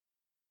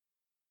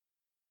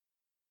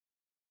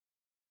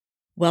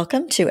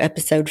Welcome to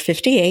episode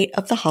 58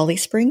 of the Holly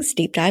Springs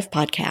Deep Dive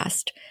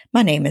podcast.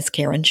 My name is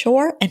Karen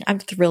Shore, and I'm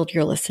thrilled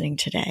you're listening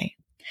today.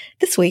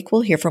 This week,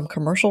 we'll hear from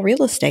commercial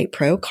real estate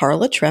pro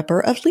Carla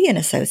Trepper of Lee &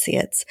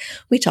 Associates.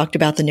 We talked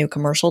about the new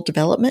commercial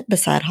development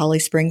beside Holly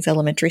Springs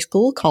Elementary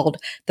School called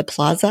the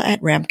Plaza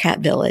at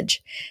Ramcat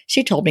Village.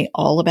 She told me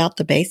all about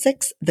the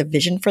basics, the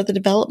vision for the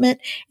development,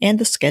 and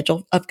the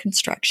schedule of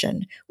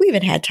construction. We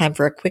even had time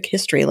for a quick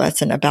history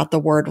lesson about the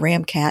word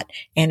Ramcat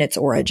and its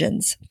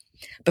origins.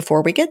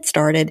 Before we get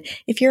started,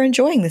 if you're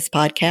enjoying this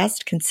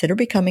podcast, consider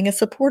becoming a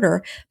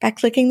supporter by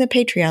clicking the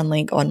Patreon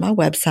link on my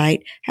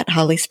website at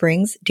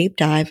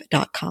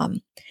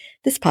hollyspringsdeepdive.com.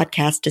 This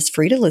podcast is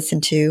free to listen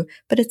to,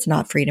 but it's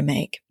not free to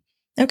make.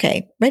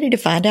 Okay, ready to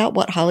find out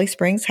what Holly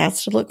Springs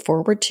has to look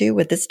forward to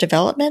with this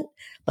development?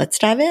 Let's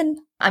dive in.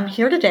 I'm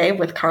here today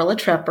with Carla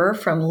Trepper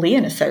from Lee &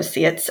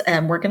 Associates,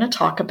 and we're going to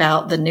talk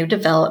about the new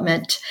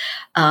development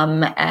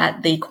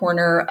at the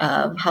corner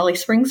of Holly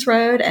Springs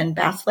Road and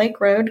Bass Lake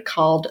Road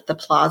called the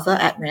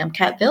Plaza at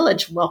Ramcat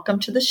Village. Welcome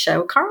to the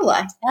show,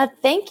 Carla.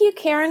 Thank you,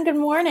 Karen. Good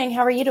morning.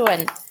 How are you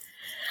doing?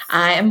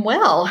 I am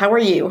well. How are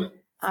you?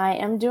 I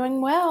am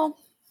doing well.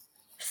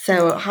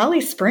 So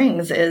Holly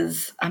Springs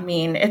is,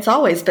 it's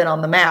always been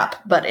on the map,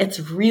 but it's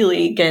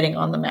really getting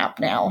on the map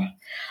now.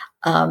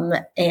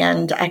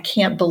 And I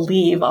can't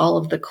believe all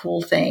of the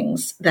cool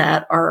things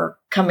that are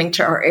coming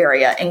to our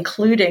area,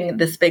 including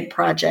this big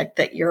project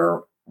that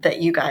you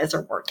guys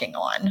are working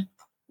on.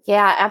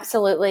 Yeah,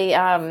 absolutely.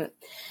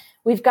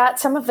 We've got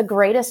some of the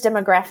greatest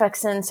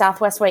demographics in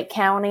Southwest Wake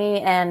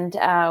County, and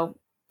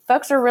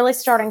folks are really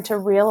starting to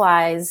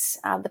realize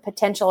the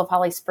potential of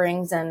Holly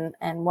Springs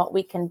and what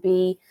we can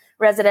be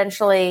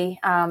residentially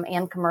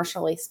and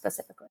commercially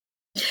specifically.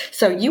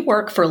 So you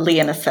work for Lee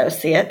 &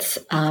 Associates.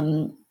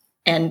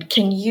 And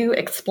can you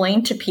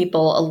explain to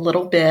people a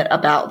little bit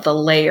about the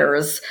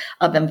layers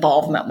of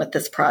involvement with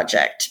this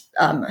project?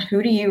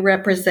 Who do you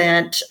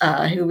represent?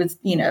 Who is,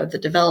 the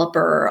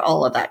developer,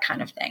 all of that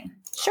kind of thing?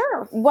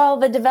 Sure. Well,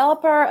 the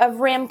developer of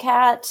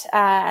Ramcat,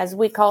 as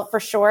we call it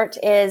for short,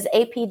 is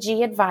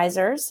APG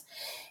Advisors.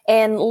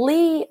 And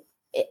Lee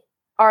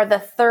are the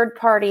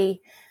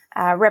third-party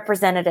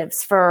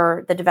representatives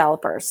for the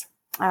developers.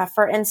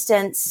 For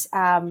instance,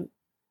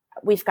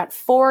 we've got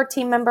 4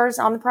 team members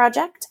on the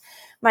project.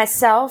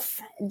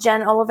 Myself, Jen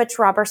Olovich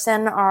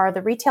Robertson are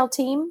the retail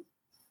team,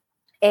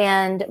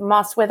 and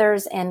Moss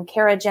Withers and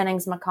Kara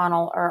Jennings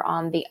McConnell are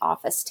on the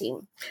office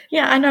team.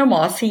 Yeah, I know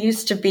Moss. He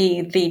used to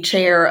be the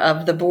chair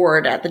of the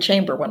board at the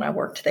chamber when I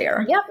worked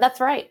there. Yep,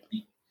 that's right.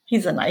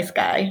 He's a nice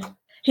guy.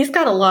 He's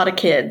got a lot of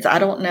kids. I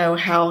don't know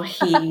how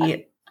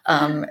he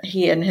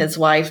and his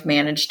wife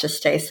managed to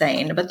stay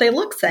sane, but they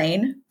look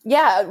sane.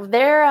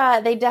 Yeah,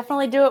 they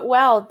definitely do it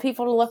well.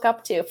 People to look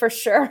up to, for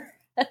sure.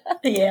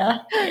 Yeah.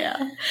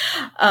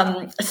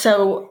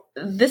 So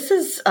this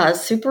is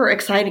super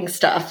exciting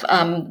stuff.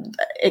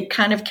 It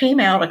kind of came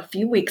out a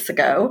few weeks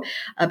ago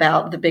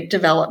about the big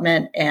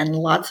development, and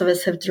lots of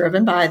us have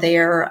driven by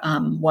there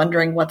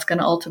wondering what's going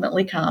to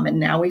ultimately come. And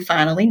now we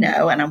finally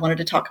know, and I wanted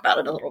to talk about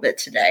it a little bit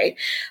today.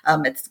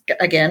 It's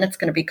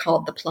going to be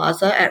called the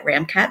Plaza at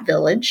Ramcat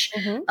Village.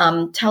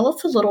 Mm-hmm. Tell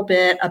us a little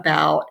bit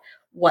about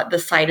what the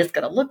site is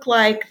going to look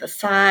like, the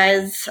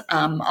size,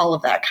 all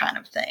of that kind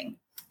of thing.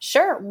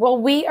 Sure. Well,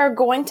 we are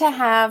going to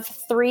have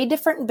 3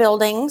 different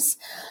buildings.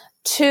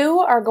 2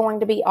 are going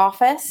to be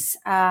office,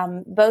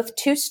 both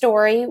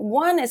 2-story.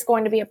 One is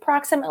going to be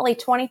approximately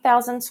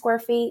 20,000 square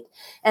feet,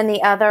 and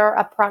the other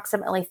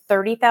approximately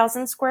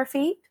 30,000 square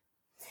feet.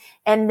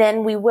 And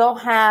then we will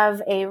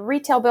have a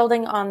retail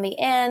building on the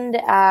end,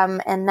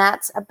 and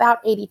that's about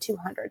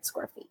 8,200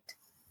 square feet.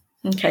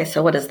 Okay.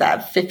 So what is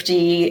that?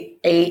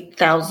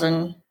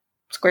 58,000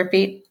 square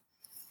feet?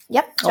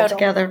 Yep,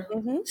 altogether.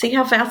 Mm-hmm. See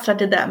how fast I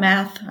did that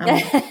math?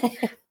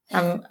 I'm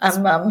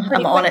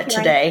on it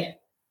today.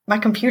 My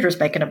computer's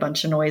making a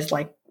bunch of noise,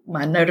 like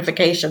my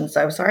notifications.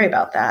 So sorry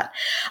about that.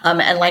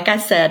 And like I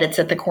said, it's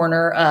at the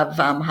corner of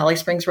Holly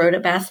Springs Road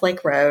at Bass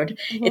Lake Road.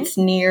 Mm-hmm. It's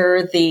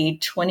near the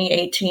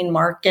 2018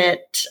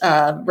 Market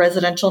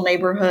residential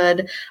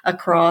neighborhood,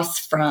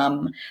 across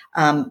from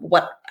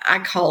what I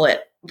call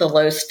it the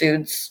Lowe's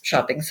Foods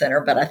Shopping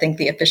Center, but I think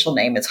the official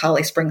name is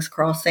Holly Springs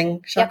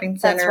Crossing Shopping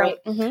Center. That's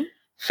right. Mm-hmm.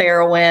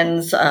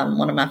 Fairwinds,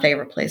 one of my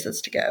favorite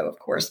places to go, of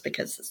course,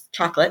 because it's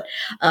chocolate.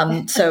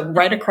 So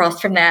right across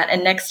from that,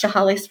 and next to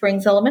Holly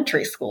Springs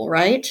Elementary School,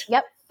 right?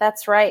 Yep,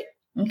 that's right.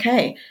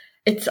 Okay.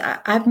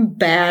 I'm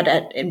bad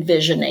at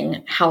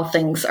envisioning how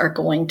things are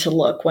going to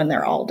look when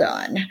they're all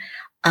done.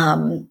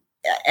 And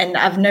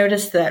I've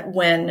noticed that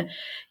when,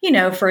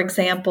 for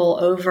example,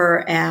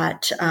 over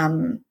at,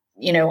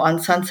 on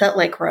Sunset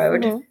Lake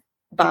Road, mm-hmm.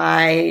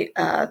 by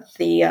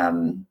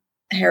the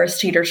Harris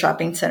Teeter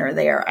Shopping Center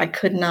there, I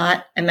could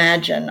not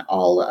imagine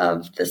all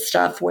of the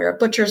stuff where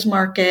Butcher's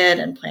Market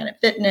and Planet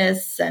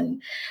Fitness and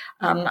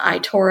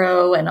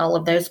iToro and all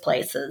of those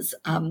places.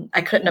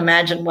 I couldn't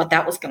imagine what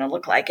that was going to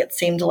look like. It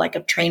seemed like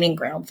a training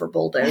ground for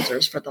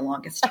bulldozers for the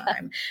longest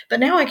time. But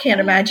now I can't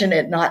imagine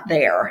it not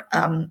there.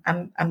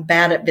 I'm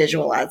bad at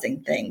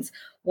visualizing things.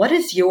 what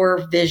is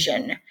your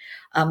vision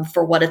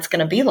for what it's going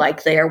to be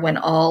like there when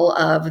all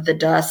of the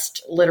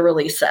dust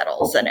literally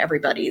settles and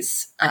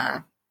everybody's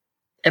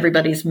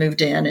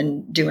moved in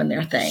and doing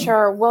their thing?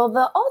 Sure. Well,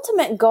 the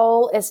ultimate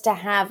goal is to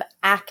have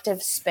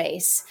active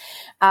space.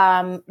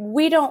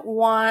 We don't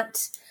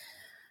want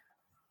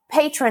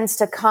patrons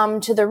to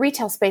come to the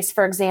retail space,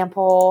 for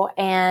example,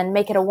 and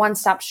make it a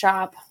one-stop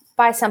shop,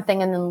 buy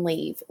something and then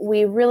leave.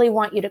 We really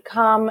want you to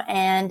come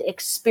and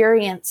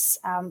experience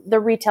the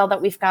retail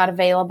that we've got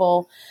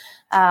available,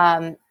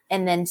 and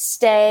then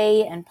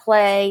stay and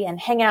play and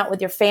hang out with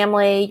your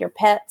family, your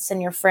pets,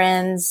 and your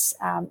friends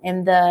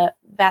in the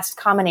vast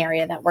common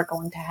area that we're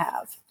going to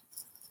have.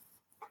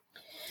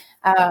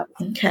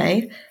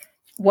 Okay.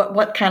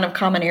 What kind of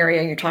common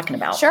area are you talking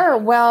about? Sure.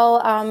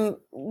 Well,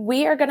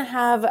 we are going to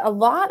have a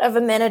lot of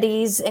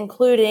amenities,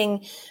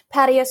 including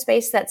patio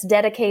space that's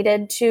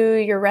dedicated to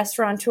your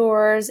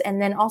restaurateurs,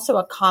 and then also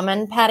a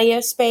common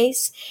patio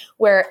space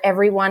where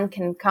everyone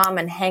can come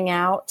and hang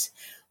out.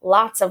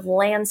 Lots of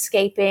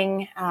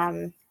landscaping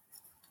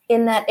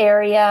in that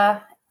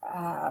area.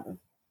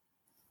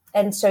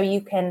 And so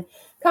you can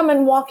come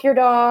and walk your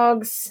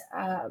dogs,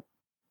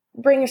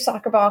 bring your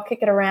soccer ball, kick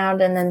it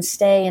around, and then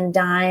stay and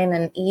dine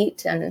and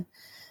eat and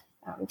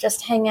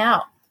just hang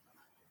out.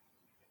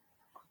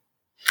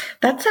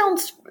 That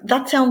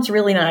sounds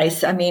really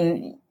nice. I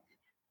mean,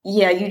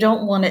 yeah, you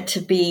don't want it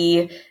to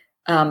be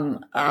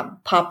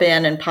pop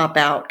in and pop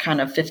out kind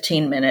of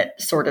 15-minute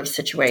sort of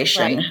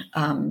situation.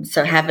 Right.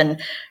 So having,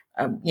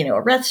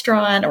 a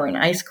restaurant or an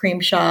ice cream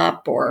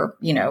shop or,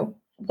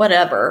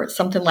 whatever,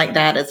 something like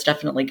that is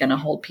definitely going to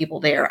hold people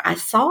there. I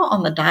saw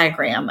on the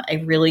diagram a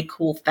really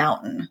cool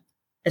fountain.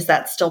 Is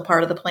that still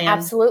part of the plan?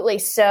 Absolutely.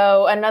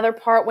 So another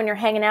part, when you're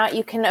hanging out,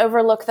 you can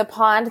overlook the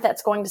pond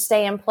that's going to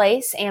stay in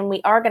place. And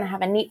we are going to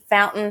have a neat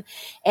fountain.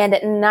 And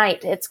at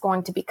night, it's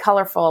going to be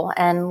colorful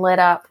and lit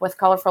up with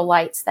colorful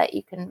lights that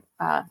you can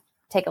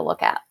take a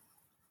look at.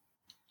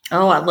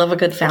 Oh, I love a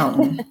good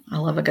fountain.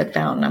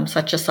 I'm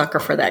such a sucker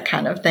for that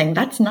kind of thing.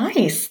 That's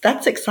nice.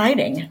 That's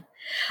exciting.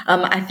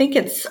 I think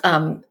it's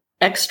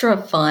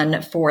extra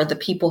fun for the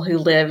people who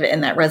live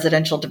in that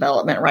residential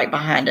development right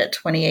behind it,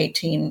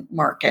 2018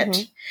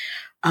 Market.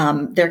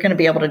 Mm-hmm. They're going to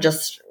be able to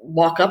just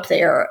walk up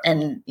there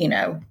and,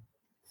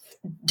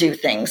 do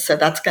things. So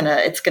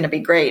it's going to be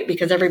great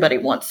because everybody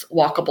wants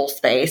walkable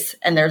space,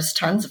 and there's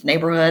tons of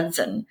neighborhoods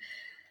and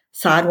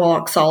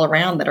sidewalks all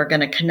around that are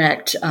going to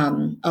connect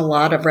a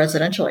lot of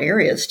residential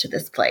areas to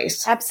this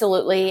place.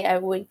 Absolutely. I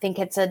would think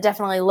it's a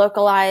definitely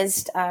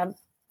localized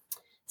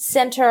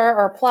center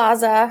or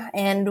plaza,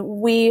 and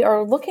we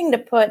are looking to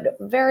put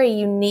very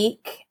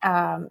unique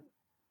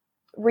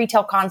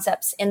retail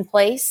concepts in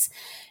place.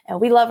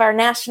 And we love our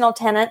national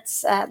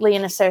tenants at Lee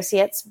 &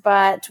 Associates,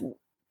 but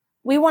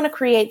we want to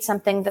create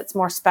something that's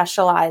more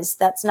specialized,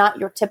 that's not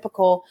your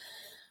typical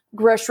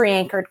grocery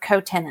anchored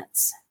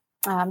co-tenants.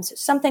 So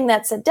something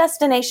that's a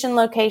destination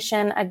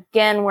location,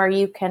 again, where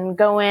you can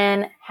go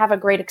in, have a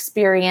great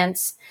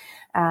experience,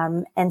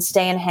 and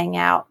stay and hang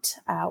out.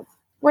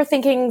 We're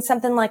thinking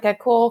something like a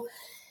cool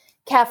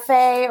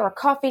cafe or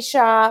coffee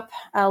shop,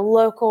 a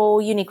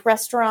local unique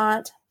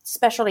restaurant,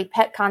 specialty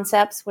pet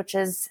concepts, which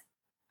is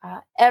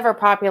ever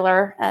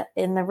popular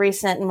in the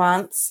recent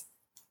months,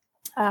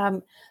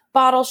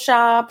 bottle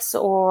shops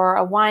or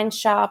a wine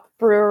shop,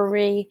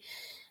 brewery.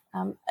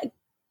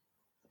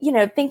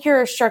 Think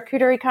your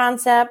charcuterie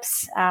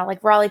concepts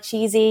like Raleigh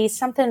Cheesy,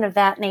 something of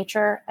that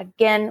nature.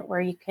 Again,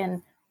 where you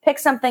can pick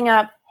something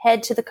up,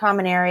 head to the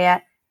common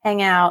area,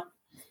 hang out,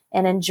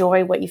 and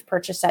enjoy what you've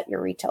purchased at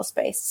your retail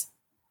space.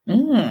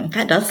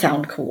 That does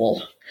sound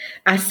cool.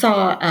 I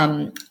saw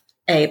I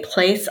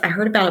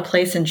heard about a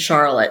place in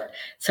Charlotte.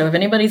 So if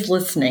anybody's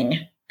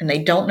listening and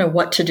they don't know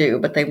what to do,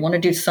 but they want to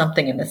do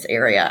something in this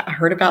area, I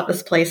heard about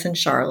this place in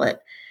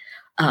Charlotte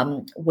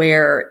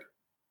where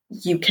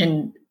you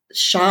can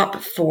shop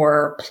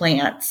for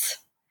plants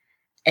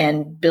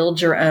and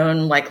build your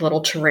own like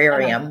little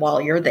terrarium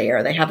while you're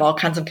there. They have all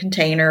kinds of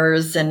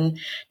containers and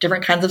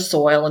different kinds of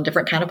soil and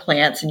different kind of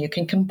plants, and you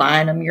can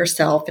combine them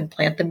yourself and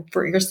plant them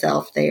for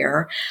yourself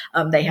there.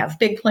 They have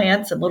big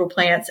plants and little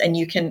plants, and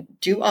you can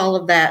do all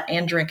of that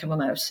and drink a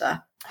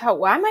mimosa. Oh,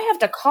 well, I might have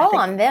to call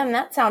on them.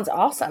 That sounds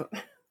awesome.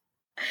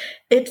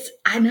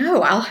 I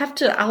know.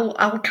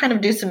 I'll kind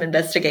of do some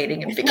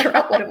investigating and figure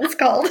out what it was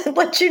called and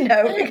let you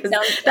know,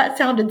 because that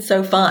sounded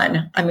so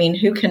fun. I mean,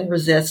 who can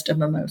resist a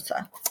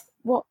mimosa?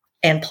 Well,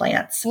 and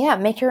plants. Yeah,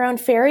 make your own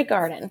fairy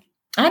garden.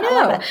 I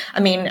know. I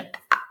mean,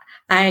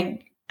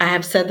 I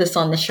have said this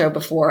on the show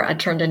before. I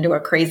turned into a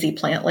crazy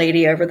plant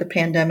lady over the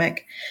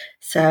pandemic.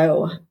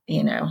 So,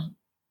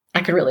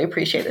 I could really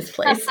appreciate this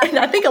place. And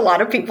I think a lot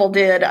of people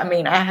did. I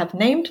mean, I have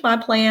named my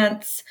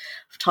plants.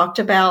 I've talked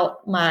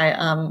about my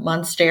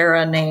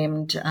Monstera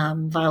named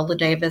Viola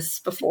Davis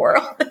before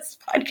on this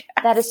podcast.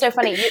 That is so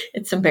funny.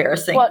 It's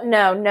embarrassing. Well,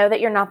 know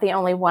that you're not the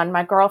only one.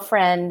 My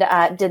girlfriend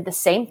did the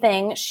same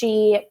thing.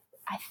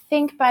 I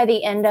think by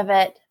the end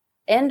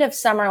of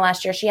summer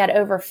last year, she had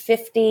over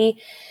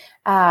 50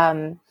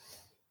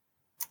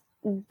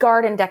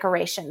 garden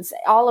decorations,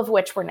 all of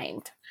which were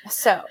named.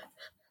 So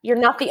you're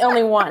not the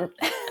only one.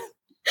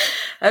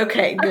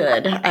 Okay,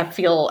 good. I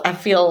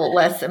feel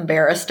less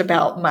embarrassed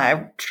about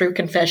my true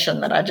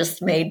confession that I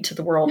just made to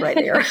the world right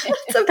there.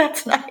 So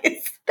that's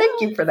nice.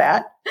 Thank you for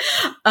that.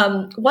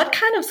 What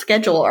kind of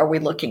schedule are we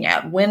looking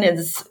at? When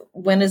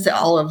is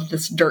all of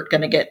this dirt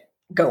going to get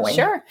going?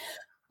 Sure.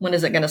 When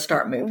is it going to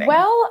start moving?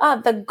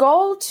 Well, the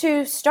goal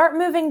to start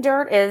moving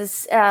dirt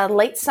is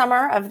late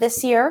summer of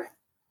this year.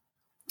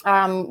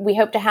 We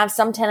hope to have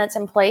some tenants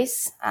in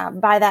place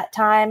by that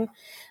time,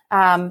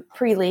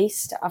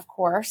 pre-leased, of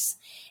course.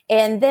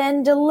 And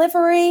then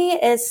delivery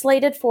is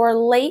slated for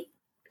late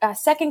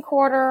second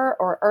quarter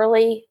or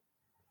early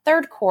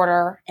third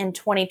quarter in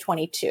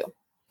 2022,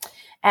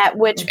 at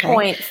which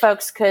point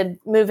folks could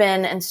move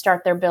in and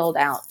start their build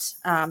out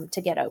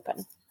to get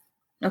open.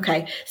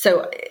 Okay.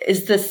 So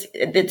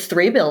it's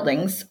 3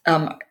 buildings.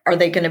 Are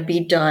they going to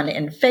be done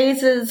in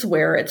phases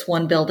where it's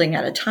one building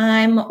at a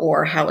time,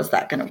 or how is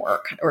that going to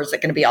work? Or is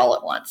it going to be all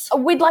at once?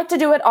 We'd like to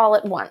do it all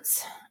at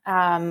once.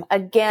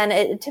 Again,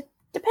 it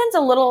depends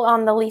a little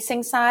on the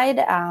leasing side,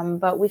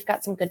 but we've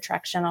got some good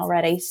traction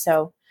already.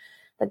 So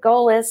the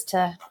goal is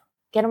to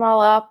get them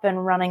all up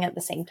and running at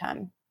the same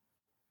time.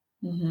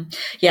 Mm-hmm.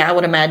 Yeah, I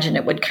would imagine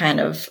it would kind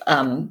of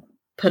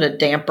put a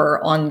damper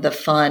on the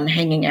fun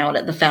hanging out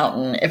at the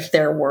fountain if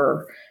there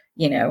were,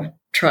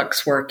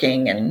 trucks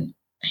working and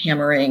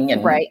hammering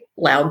and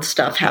loud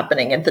stuff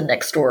happening at the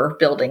next door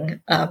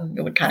building.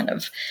 It would kind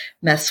of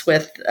mess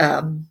with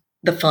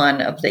the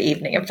fun of the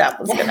evening if that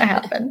was going to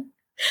happen.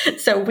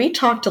 So we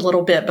talked a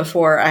little bit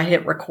before I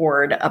hit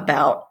record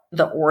about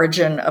the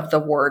origin of the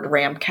word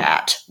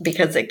Ramcat,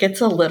 because it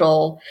gets a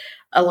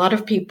lot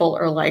of people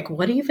are like,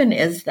 what even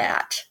is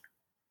that?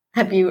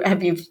 Have you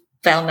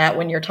found that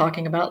when you're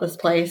talking about this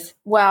place?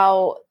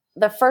 Well,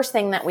 the first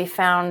thing that we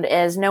found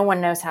is no one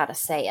knows how to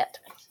say it.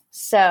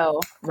 So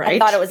I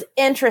thought it was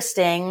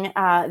interesting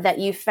that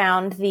you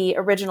found the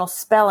original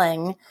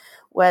spelling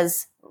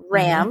was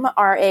Ram,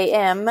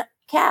 R-A-M,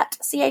 cat,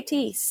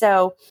 C-A-T.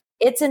 So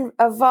it's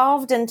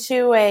evolved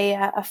into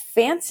a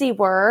fancy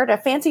word, a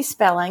fancy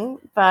spelling,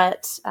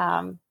 but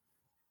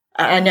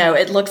I know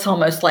it looks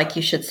almost like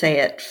you should say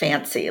it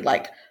fancy,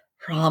 like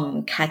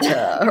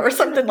Ramkata or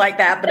something like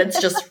that, but it's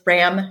just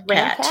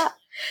Ramcat.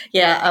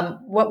 Yeah.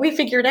 What we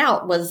figured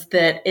out was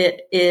that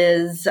it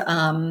is,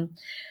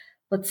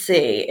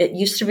 it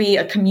used to be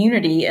a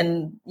community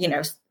in,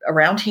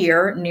 around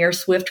here near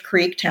Swift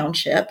Creek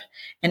Township,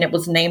 and it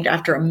was named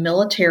after a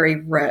military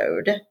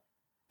road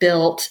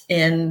built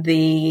in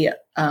the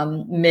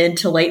mid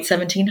to late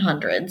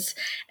 1700s.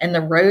 And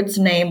the road's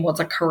name was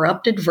a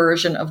corrupted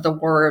version of the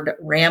word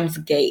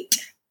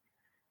Ramsgate.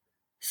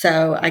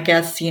 So I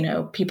guess,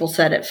 people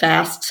said it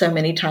fast so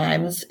many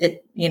times,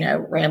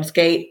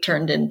 Ramsgate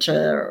turned into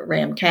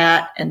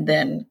Ramcat, and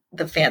then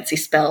the fancy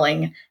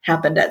spelling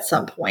happened at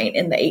some point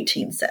in the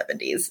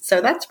 1870s. So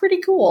that's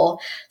pretty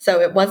cool. So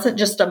it wasn't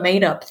just a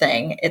made up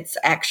thing. It's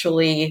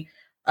actually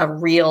a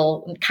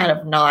real kind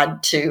of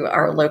nod to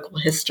our local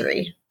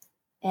history.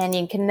 And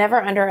you can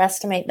never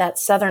underestimate that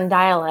Southern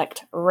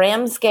dialect,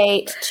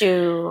 Ramsgate to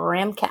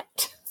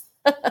Ramcat.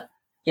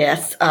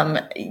 Yes.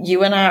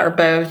 You and I are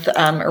both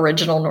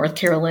original North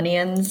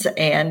Carolinians,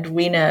 and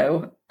we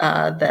know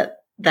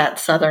that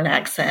Southern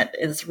accent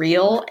is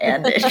real,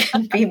 and it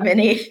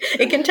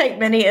can take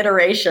many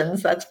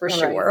iterations, that's for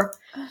sure.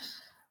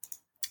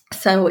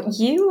 So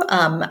you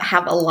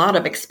have a lot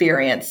of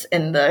experience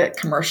in the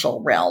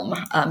commercial realm.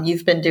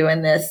 You've been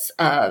doing this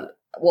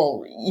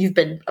you've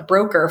been a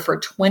broker for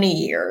 20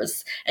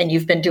 years and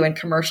you've been doing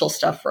commercial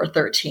stuff for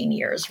 13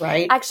 years,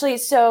 right? Actually,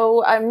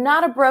 so I'm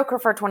not a broker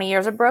for 20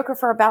 years, a broker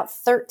for about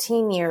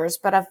 13 years,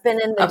 but I've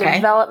been in the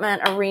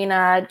development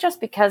arena just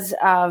because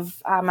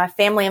of my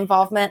family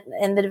involvement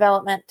in the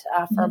development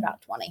for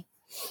about 20.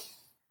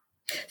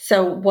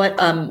 So what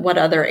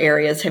other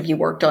areas have you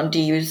worked on? Do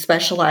you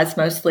specialize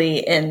mostly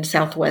in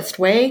Southwest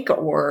Wake,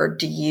 or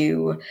do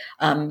you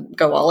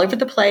go all over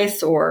the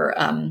place, or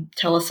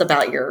tell us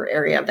about your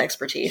area of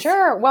expertise?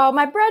 Sure. Well,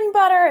 my bread and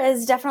butter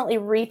is definitely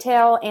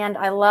retail, and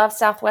I love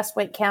Southwest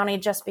Wake County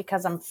just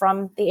because I'm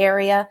from the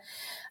area.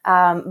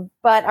 But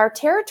our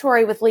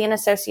territory with Lee &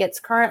 Associates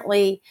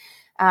currently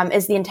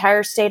is the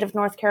entire state of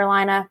North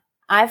Carolina.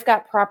 I've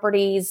got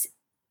properties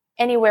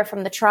anywhere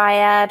from the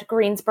Triad,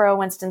 Greensboro,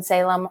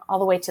 Winston-Salem, all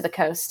the way to the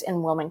coast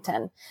in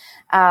Wilmington.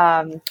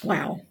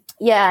 Wow.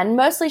 Yeah, and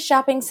mostly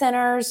shopping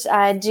centers.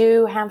 I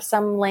do have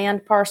some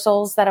land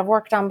parcels that I've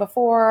worked on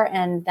before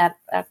and that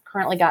I've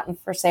currently gotten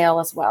for sale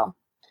as well.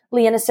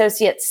 Lee &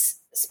 Associates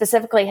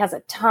specifically has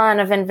a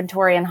ton of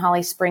inventory in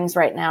Holly Springs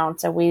right now.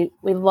 And so we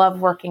love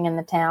working in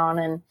the town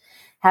and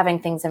having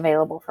things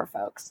available for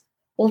folks.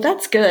 Well,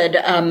 that's good.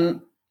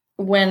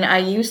 When I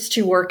used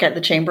to work at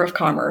the Chamber of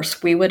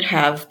Commerce, we would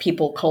have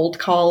people cold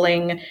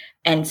calling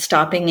and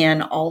stopping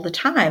in all the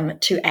time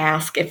to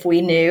ask if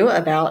we knew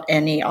about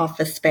any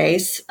office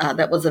space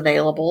that was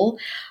available.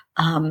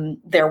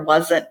 There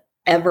wasn't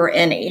ever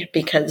any,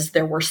 because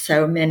there were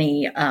so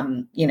many,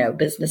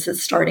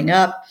 businesses starting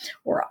up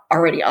or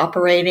already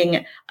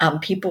operating.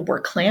 People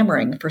were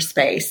clamoring for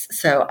space.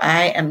 So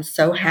I am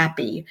so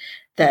happy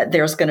that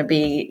there's going to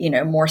be,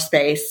 more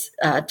space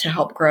to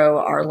help grow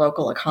our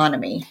local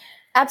economy.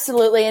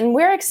 Absolutely. And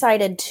we're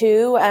excited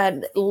too.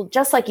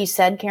 Just like you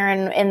said,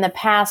 Karen, in the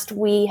past,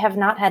 we have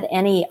not had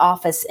any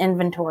office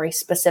inventory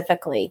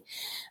specifically.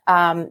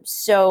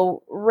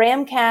 So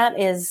Ramcat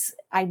is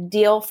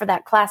ideal for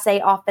that Class A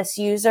office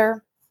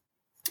user,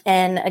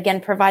 and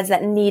again, provides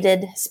that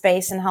needed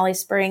space in Holly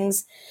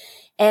Springs.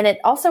 And it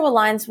also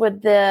aligns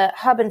with the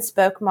hub and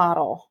spoke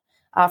model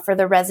for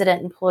the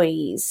resident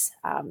employees.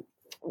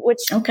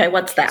 Okay,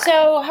 what's that?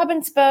 So hub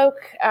and spoke,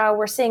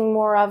 we're seeing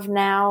more of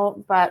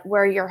now, but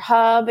where your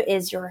hub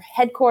is your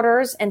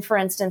headquarters, and for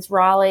instance,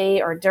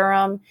 Raleigh or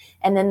Durham,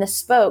 and then the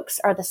spokes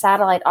are the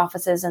satellite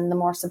offices in the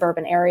more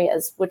suburban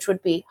areas, which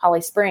would be Holly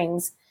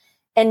Springs,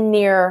 and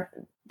near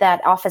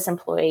that office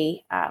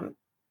employee,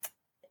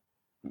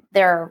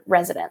 their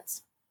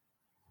residence.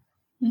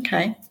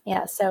 Okay.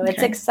 Yeah, so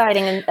it's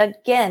exciting. And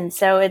again,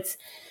 so it's,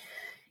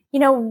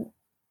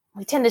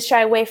 we tend to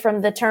shy away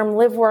from the term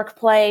live, work,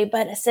 play,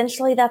 but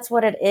essentially that's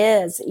what it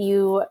is.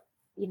 You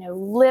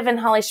live in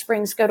Holly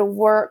Springs, go to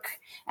work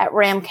at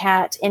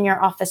Ramcat in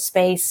your office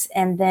space,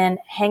 and then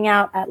hang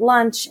out at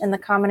lunch in the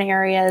common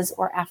areas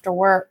or after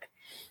work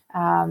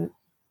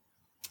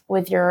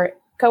with your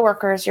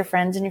coworkers, your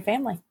friends, and your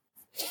family.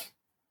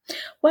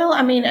 Well,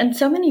 and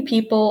so many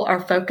people are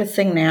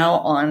focusing now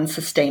on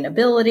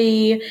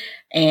sustainability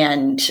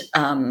and,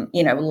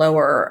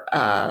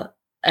 lower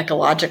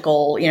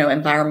ecological,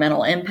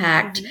 environmental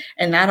impact. Mm-hmm.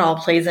 And that all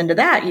plays into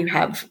that. You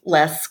have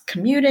less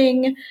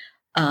commuting,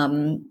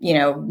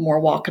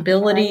 more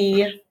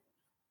walkability.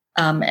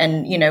 Right.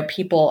 And,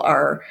 people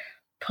are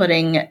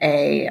putting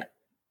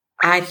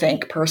I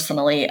think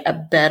personally, a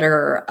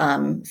better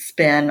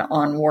spin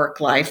on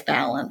work-life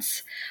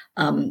balance.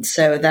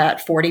 So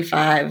that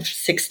 45,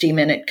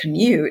 60-minute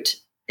commute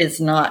is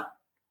not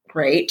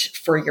great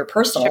for your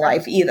personal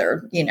life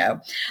either,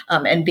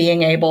 and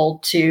being able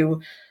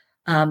to,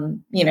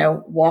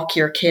 walk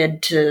your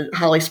kid to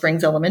Holly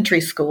Springs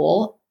Elementary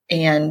School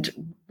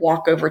and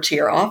walk over to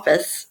your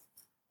office,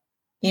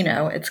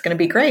 it's going to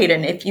be great.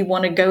 And if you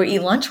want to go eat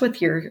lunch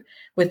with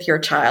your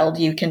child,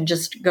 you can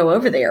just go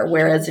over there.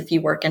 Whereas if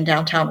you work in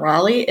downtown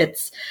Raleigh,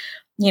 it's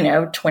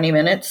 20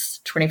 minutes,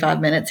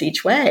 25 minutes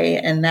each way.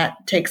 And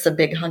that takes a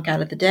big hunk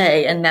out of the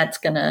day. And that's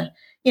going to,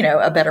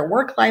 a better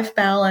work-life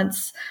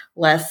balance,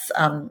 less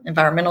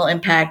environmental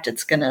impact.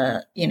 It's going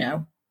to,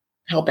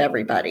 help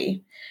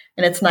everybody.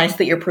 And it's nice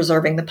that you're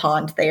preserving the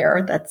pond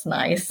there. That's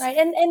nice. Right.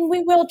 And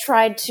we will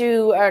try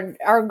to,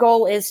 our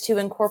goal is to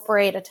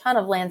incorporate a ton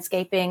of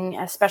landscaping,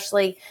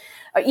 especially,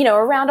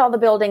 around all the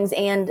buildings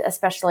and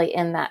especially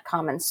in that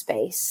common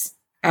space.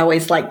 I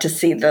always like to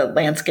see the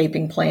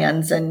landscaping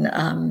plans and,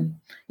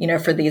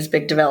 for these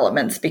big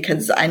developments,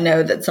 because I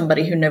know that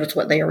somebody who knows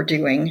what they are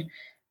doing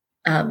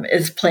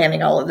is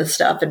planning all of this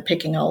stuff and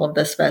picking all of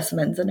the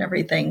specimens and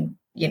everything,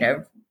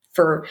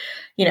 for,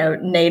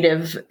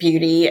 native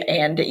beauty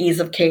and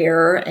ease of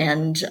care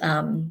and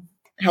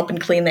helping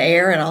clean the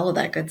air and all of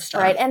that good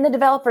stuff. Right. And the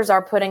developers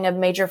are putting a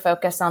major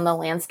focus on the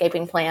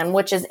landscaping plan,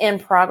 which is in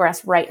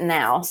progress right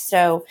now.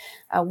 So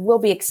we'll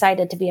be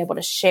excited to be able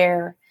to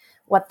share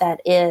what that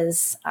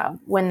is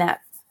when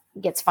that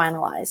gets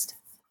finalized.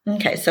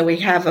 Okay, so we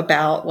have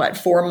about,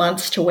 4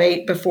 months to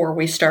wait before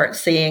we start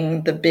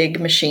seeing the big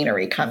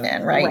machinery come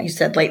in, right? You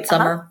said late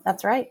summer?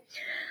 That's right.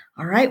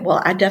 All right,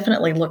 well, I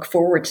definitely look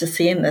forward to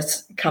seeing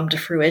this come to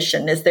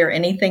fruition. Is there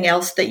anything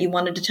else that you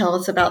wanted to tell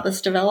us about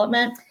this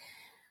development?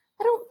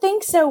 I don't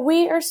think so.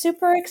 We are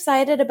super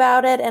excited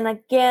about it. And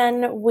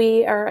again,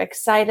 we are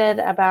excited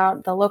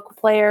about the local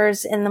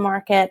players in the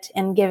market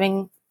and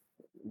giving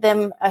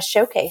them a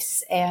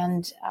showcase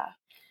and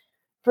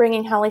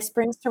bringing Holly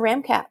Springs to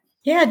Ramcat.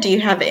 Yeah. Do you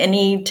have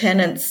any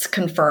tenants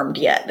confirmed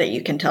yet that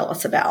you can tell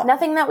us about?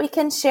 Nothing that we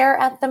can share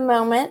at the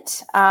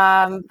moment.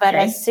 But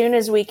as soon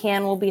as we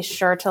can, we'll be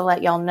sure to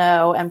let y'all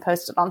know and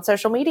post it on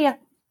social media.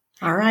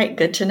 All right.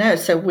 Good to know.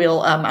 So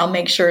I'll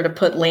make sure to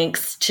put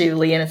links to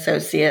Lee and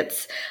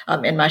Associates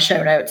in my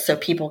show notes so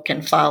people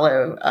can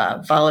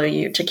follow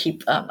you to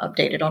keep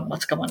updated on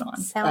what's going on.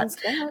 Sounds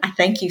good. I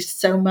thank you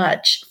so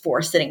much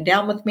for sitting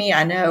down with me.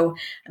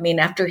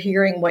 After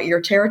hearing what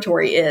your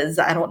territory is,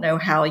 I don't know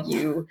how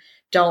you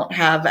don't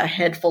have a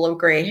head full of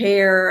gray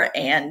hair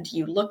and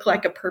you look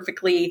like a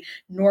perfectly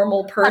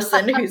normal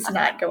person who's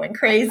not going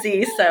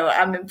crazy. So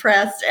I'm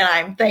impressed and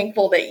I'm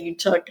thankful that you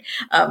took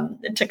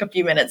a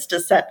few minutes to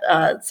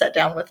sit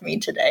down with me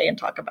today and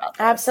talk about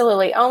that.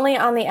 Absolutely. Only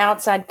on the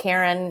outside,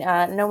 Karen.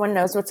 No one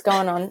knows what's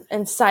going on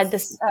inside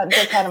this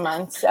big head of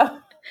mine. So.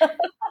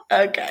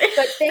 Okay.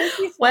 But thank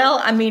you. Well,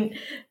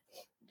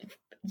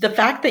 the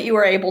fact that you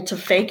were able to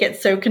fake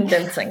it so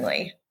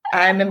convincingly,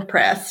 I'm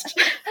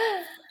impressed.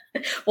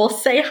 Well,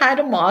 say hi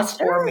to Moss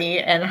for me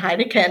and hi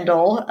to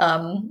Kendall.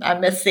 I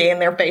miss seeing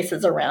their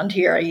faces around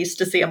here. I used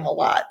to see him a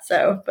lot.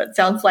 But it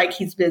sounds like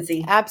he's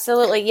busy.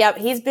 Absolutely. Yep.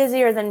 He's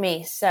busier than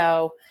me.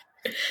 So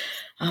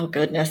Oh,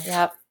 goodness.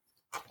 Yep.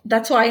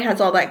 That's why he has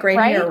all that gray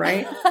hair,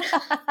 right?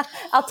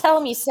 I'll tell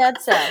him you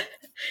said so.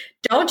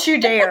 Don't you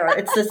dare.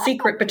 It's a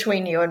secret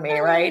between you and me,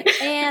 right?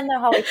 And the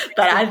Holly Springs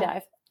But Deep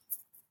Dive.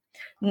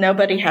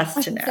 Nobody has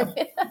to know.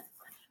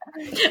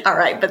 All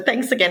right. But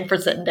thanks again for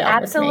sitting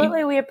down with me.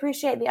 Absolutely. We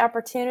appreciate the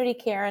opportunity,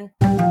 Karen.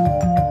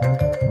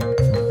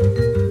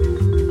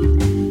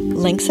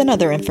 Links and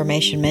other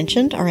information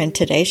mentioned are in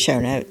today's show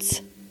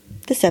notes.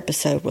 This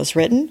episode was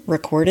written,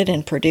 recorded,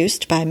 and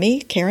produced by me,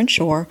 Karen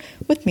Shore,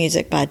 with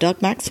music by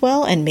Doug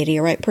Maxwell and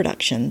Meteorite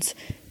Productions.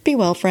 Be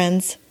well,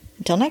 friends.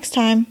 Until next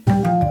time.